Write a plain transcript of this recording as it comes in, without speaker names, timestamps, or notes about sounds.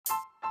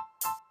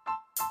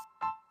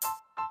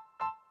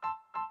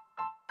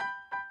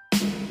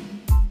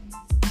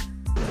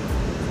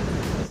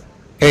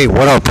Hey,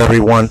 what up,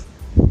 everyone?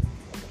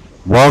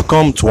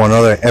 Welcome to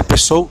another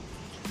episode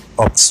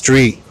of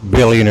Street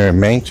Billionaire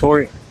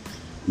Mentor.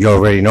 You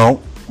already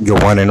know, your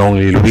one and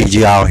only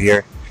Luigi out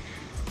here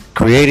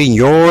creating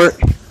your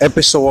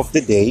episode of the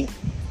day.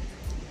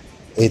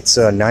 It's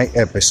a night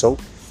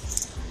episode.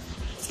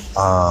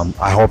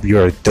 I hope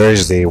your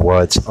Thursday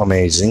was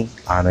amazing,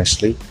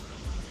 honestly.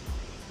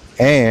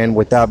 And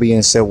with that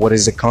being said, what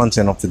is the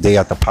content of the day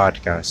at the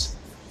podcast?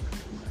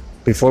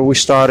 Before we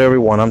start,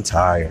 everyone, I'm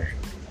tired.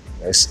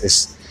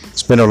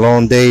 It's been a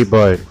long day,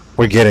 but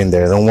we're getting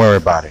there. Don't worry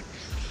about it.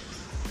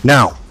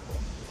 Now,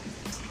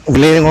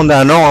 leading on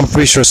that note, I'm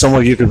pretty sure some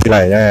of you could be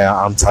like, "Yeah,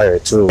 I'm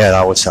tired too." Yeah,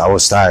 I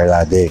was tired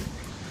that day.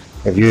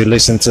 If you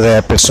listen to the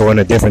episode on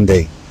a different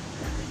day.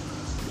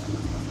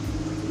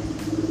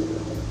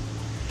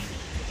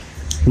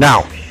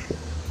 Now,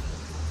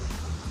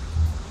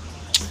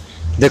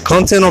 the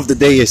content of the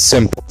day is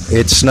simple.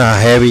 It's not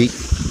heavy.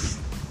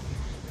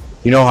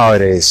 You know how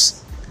it is.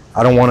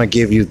 I don't want to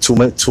give you too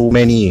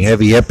many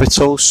heavy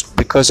episodes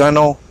because I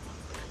know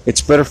it's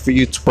better for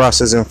you to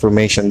process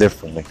information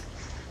differently.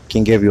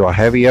 Can give you a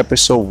heavy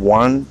episode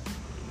one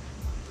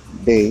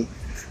day,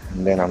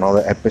 and then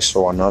another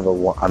episode,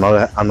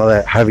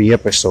 another heavy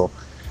episode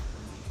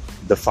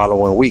the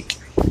following week.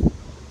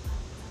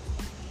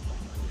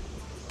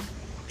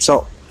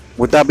 So,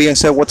 with that being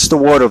said, what's the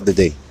word of the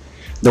day?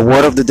 The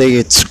word of the day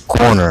is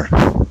corner.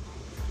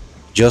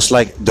 Just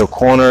like the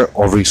corner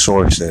of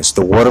resources.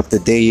 The word of the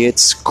day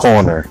is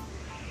corner.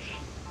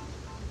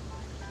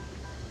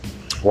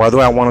 Why do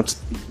I want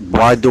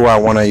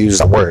to use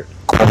the word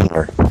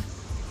corner?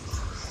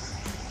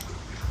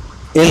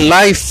 In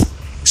life,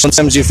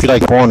 sometimes you feel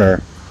like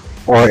corner,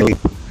 or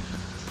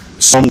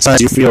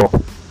sometimes you feel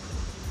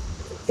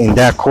in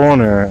that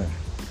corner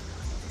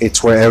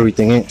it's where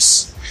everything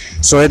is.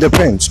 So it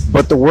depends.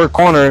 But the word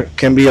corner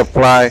can be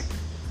applied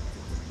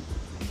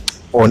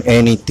on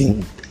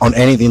anything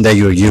that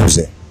you're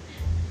using.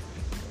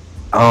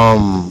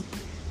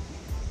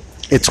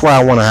 It's why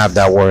I want to have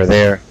that word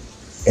there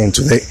in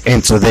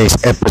today's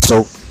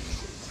episode.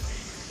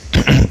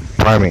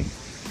 Pardon me,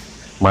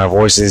 my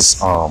voice is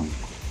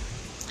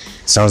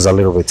sounds a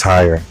little bit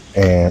tired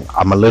and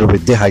I'm a little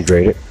bit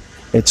dehydrated.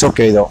 It's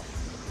okay though.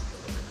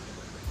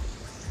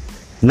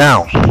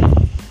 Now,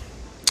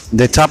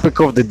 the topic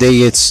of the day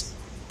is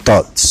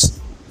thoughts.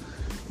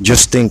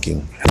 Just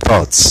thinking,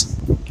 thoughts.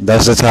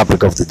 That's the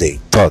topic of the day,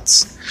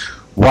 thoughts.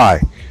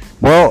 Why?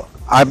 Well,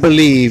 I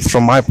believe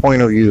from my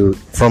point of view,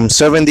 from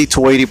 70 to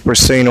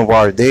 80% of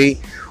our day,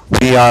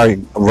 we are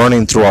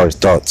running through our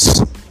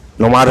thoughts.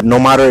 No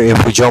matter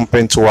if we jump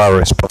into our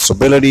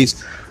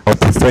responsibilities or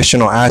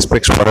professional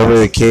aspects, whatever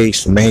the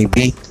case may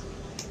be,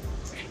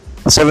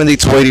 70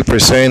 to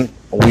 80%,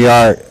 we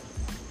are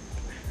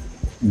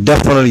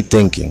definitely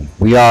thinking.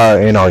 We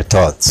are in our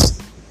thoughts.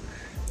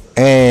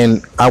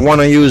 And I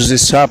want to use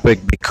this topic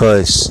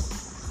because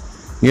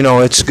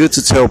it's good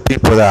to tell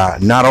people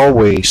that not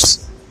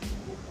always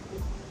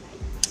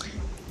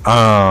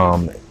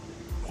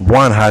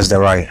one has the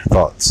right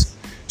thoughts.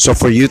 So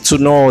for you to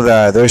know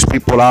that there's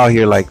people out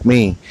here like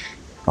me,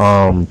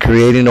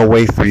 creating a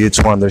way for you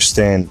to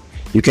understand,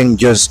 you can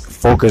just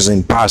focus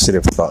on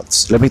positive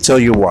thoughts. Let me tell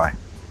you why.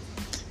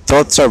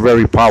 Thoughts are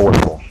very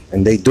powerful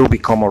and they do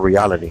become a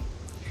reality.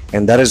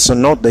 And that is a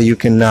note that you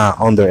cannot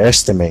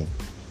underestimate.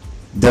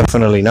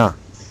 Definitely not.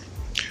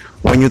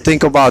 When you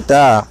think about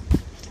that,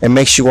 it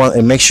makes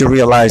you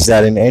realize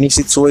that in any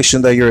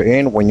situation that you're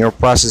in, when you're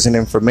processing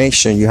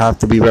information, you have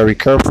to be very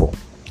careful,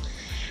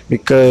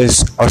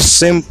 because a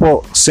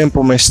simple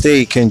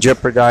mistake can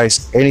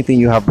jeopardize anything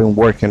you have been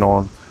working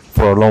on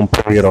for a long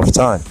period of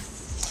time.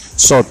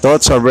 So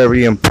thoughts are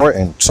very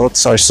important.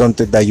 Thoughts are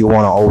something that you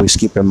want to always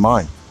keep in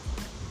mind.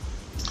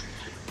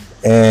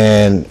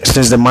 And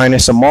since the mind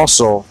is a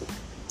muscle,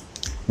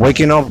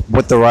 waking up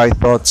with the right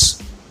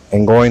thoughts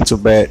and going to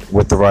bed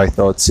with the right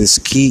thoughts is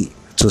key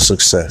to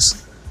success.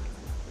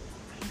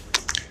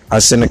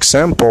 As an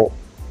example,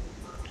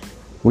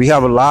 we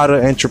have a lot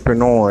of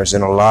entrepreneurs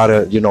and a lot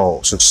of,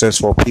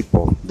 successful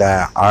people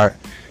that are,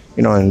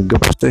 in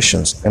good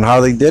positions. And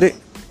how they did it?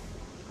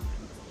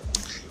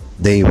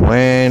 They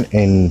went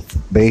and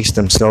based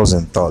themselves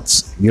in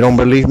thoughts. You don't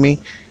believe me?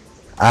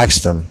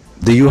 Ask them.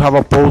 Do you have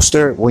a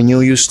poster when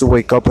you used to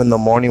wake up in the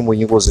morning when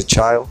you was a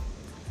child?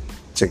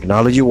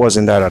 Technology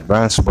wasn't that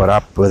advanced,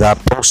 but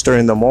that poster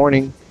in the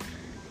morning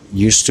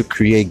used to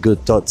create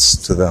good thoughts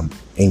to them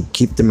and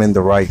keep them in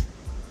the right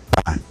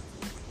path.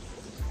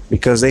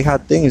 Because they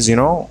had things,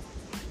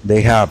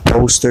 they had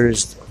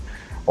posters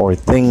or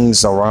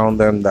things around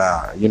them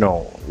that,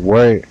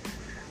 were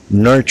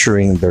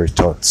nurturing their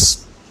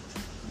thoughts.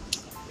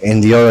 On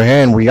the other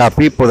hand, we got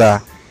people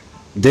that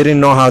didn't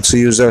know how to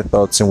use their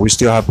thoughts, and we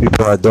still have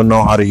people that don't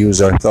know how to use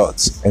their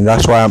thoughts. And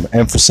that's why I'm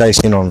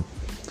emphasizing on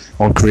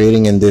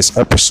creating in this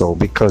episode,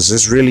 because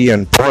it's really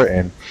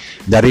important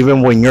that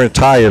even when you're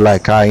tired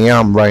like I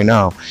am right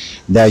now,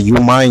 that you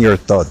mind your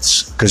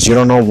thoughts, because you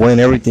don't know when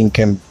everything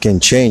can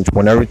change,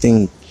 when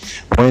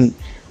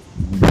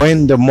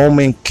the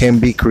moment can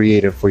be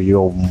created for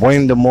you,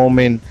 when the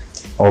moment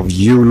of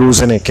you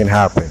losing it can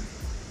happen.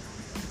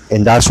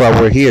 And that's why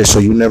we're here, so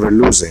you never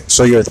lose it.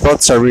 So your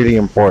thoughts are really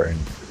important.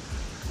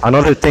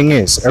 Another thing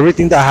is,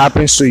 everything that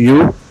happens to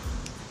you,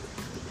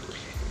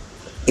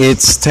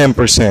 it's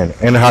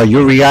 10%, and how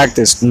you react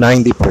is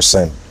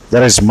 90%.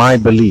 That is my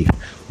belief.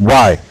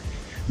 Why?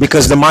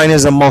 Because the mind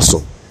is a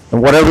muscle,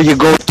 and whatever you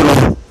go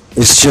through,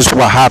 it's just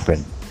what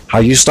happened. How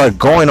you start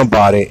going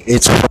about it,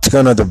 it's what's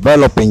gonna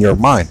develop in your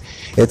mind.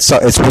 It's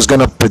what's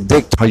gonna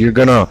predict how you're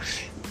gonna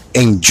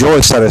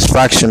enjoy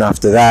satisfaction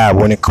after that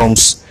when it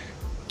comes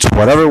to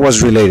whatever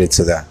was related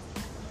to that.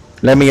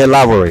 Let me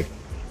elaborate.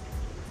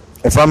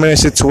 If I'm in a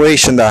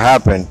situation that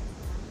happened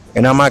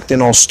and I'm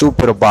acting all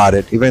stupid about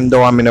it, even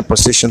though I'm in a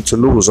position to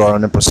lose or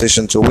in a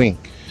position to win,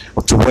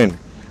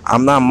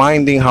 I'm not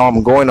minding how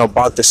I'm going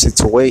about the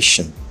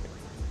situation.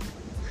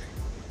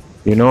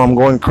 I'm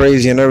going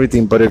crazy and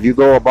everything, but if you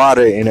go about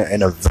it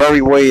in a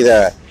very way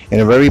that, in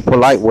a very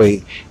polite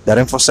way, that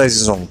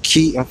emphasizes on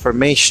key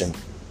information,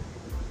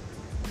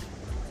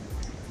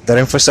 that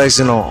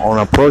emphasizes on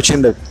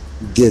approaching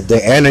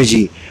the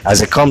energy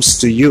as it comes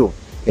to you,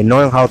 and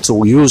knowing how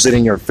to use it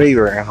in your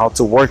favor and how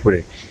to work with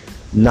it.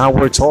 Now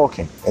we're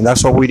talking, and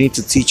that's what we need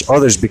to teach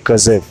others,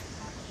 because if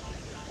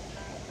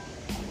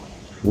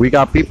we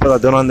got people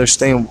that don't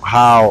understand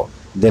how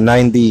the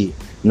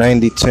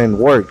 90-10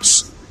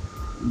 works,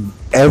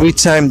 every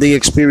time they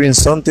experience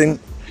something,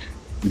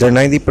 their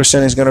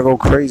 90% is going to go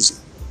crazy.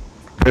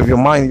 But if you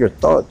mind your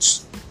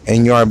thoughts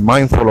and you are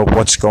mindful of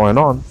what's going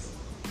on,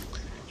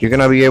 you're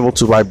going to be able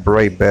to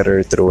vibrate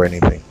better through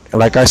anything. And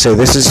like I say,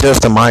 this is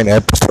just a mind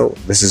episode.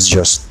 This is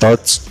just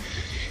thoughts.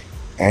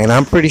 And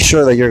I'm pretty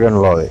sure that you're going to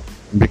love it.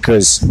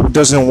 Because who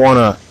doesn't want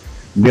to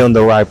be on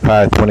the right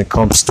path when it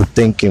comes to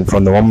thinking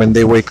from the moment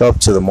they wake up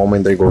to the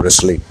moment they go to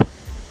sleep,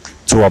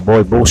 to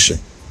avoid bullshit?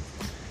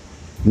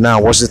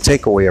 Now, what's the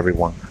takeaway,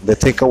 everyone? The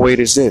takeaway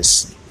is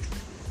this: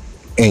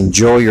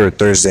 enjoy your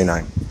Thursday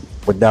night.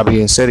 With that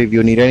being said, if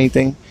you need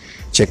anything,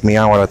 check me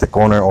out at the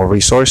corner or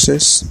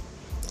resources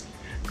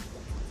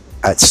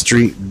at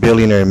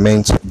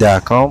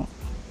streetbillionairemint.com.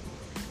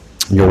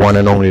 Your one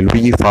and only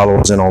Luigi. Follow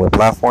us on all the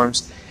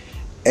platforms.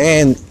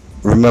 And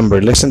remember,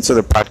 listen to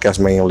the podcast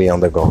mainly on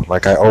the go.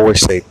 Like I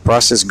always say,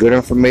 process good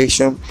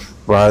information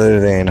rather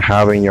than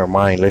having your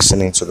mind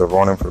listening to the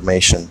wrong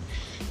information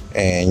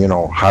and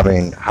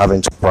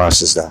having to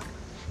process that.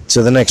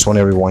 Till the next one,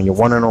 everyone. Your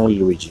one and only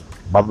Luigi.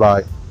 Bye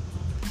bye.